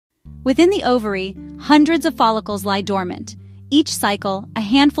Within the ovary, hundreds of follicles lie dormant. Each cycle, a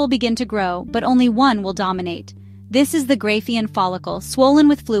handful begin to grow, but only one will dominate. This is the Graafian follicle, swollen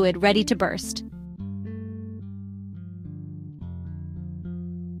with fluid, ready to burst.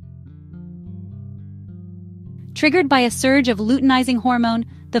 Triggered by a surge of luteinizing hormone,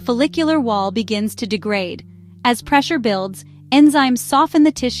 the follicular wall begins to degrade. As pressure builds, enzymes soften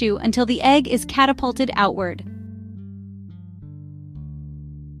the tissue until the egg is catapulted outward.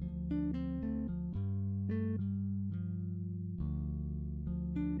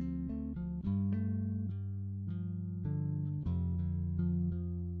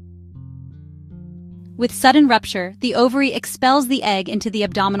 With sudden rupture, the ovary expels the egg into the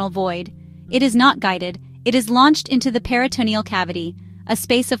abdominal void. It is not guided, it is launched into the peritoneal cavity, a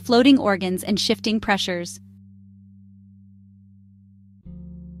space of floating organs and shifting pressures.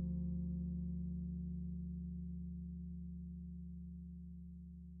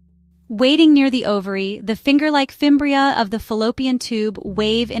 Waiting near the ovary, the finger-like fimbriae of the fallopian tube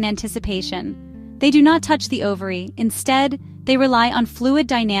wave in anticipation. They do not touch the ovary. Instead, they rely on fluid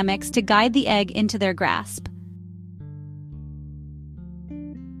dynamics to guide the egg into their grasp.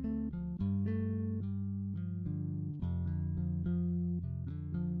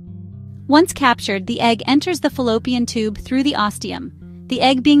 Once captured, the egg enters the fallopian tube through the ostium, the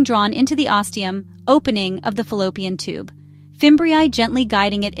egg being drawn into the ostium opening of the fallopian tube, fimbriae gently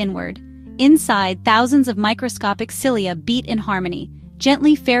guiding it inward. Inside, thousands of microscopic cilia beat in harmony,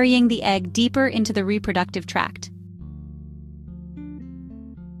 gently ferrying the egg deeper into the reproductive tract.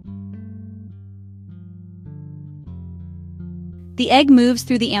 The egg moves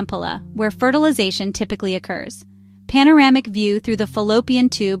through the ampulla, where fertilization typically occurs. Panoramic view through the fallopian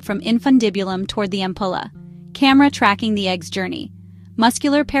tube from infundibulum toward the ampulla. Camera tracking the egg's journey.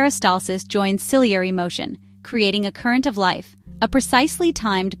 Muscular peristalsis joins ciliary motion, creating a current of life, a precisely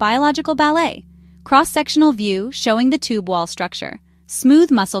timed biological ballet. Cross-sectional view showing the tube wall structure.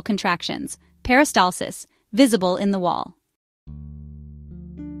 Smooth muscle contractions, peristalsis, visible in the wall.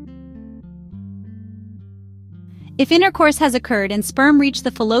 If intercourse has occurred and sperm reach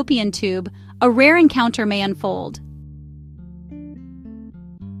the fallopian tube, a rare encounter may unfold.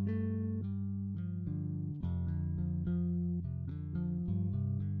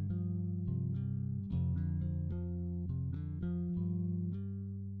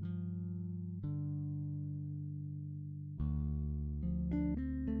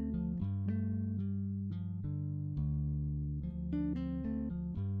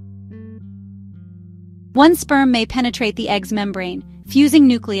 One sperm may penetrate the egg's membrane, fusing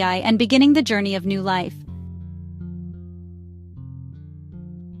nuclei and beginning the journey of new life.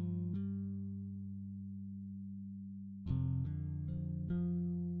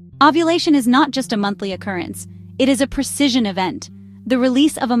 Ovulation is not just a monthly occurrence, it is a precision event, the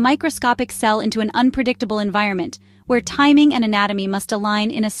release of a microscopic cell into an unpredictable environment where timing and anatomy must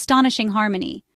align in astonishing harmony.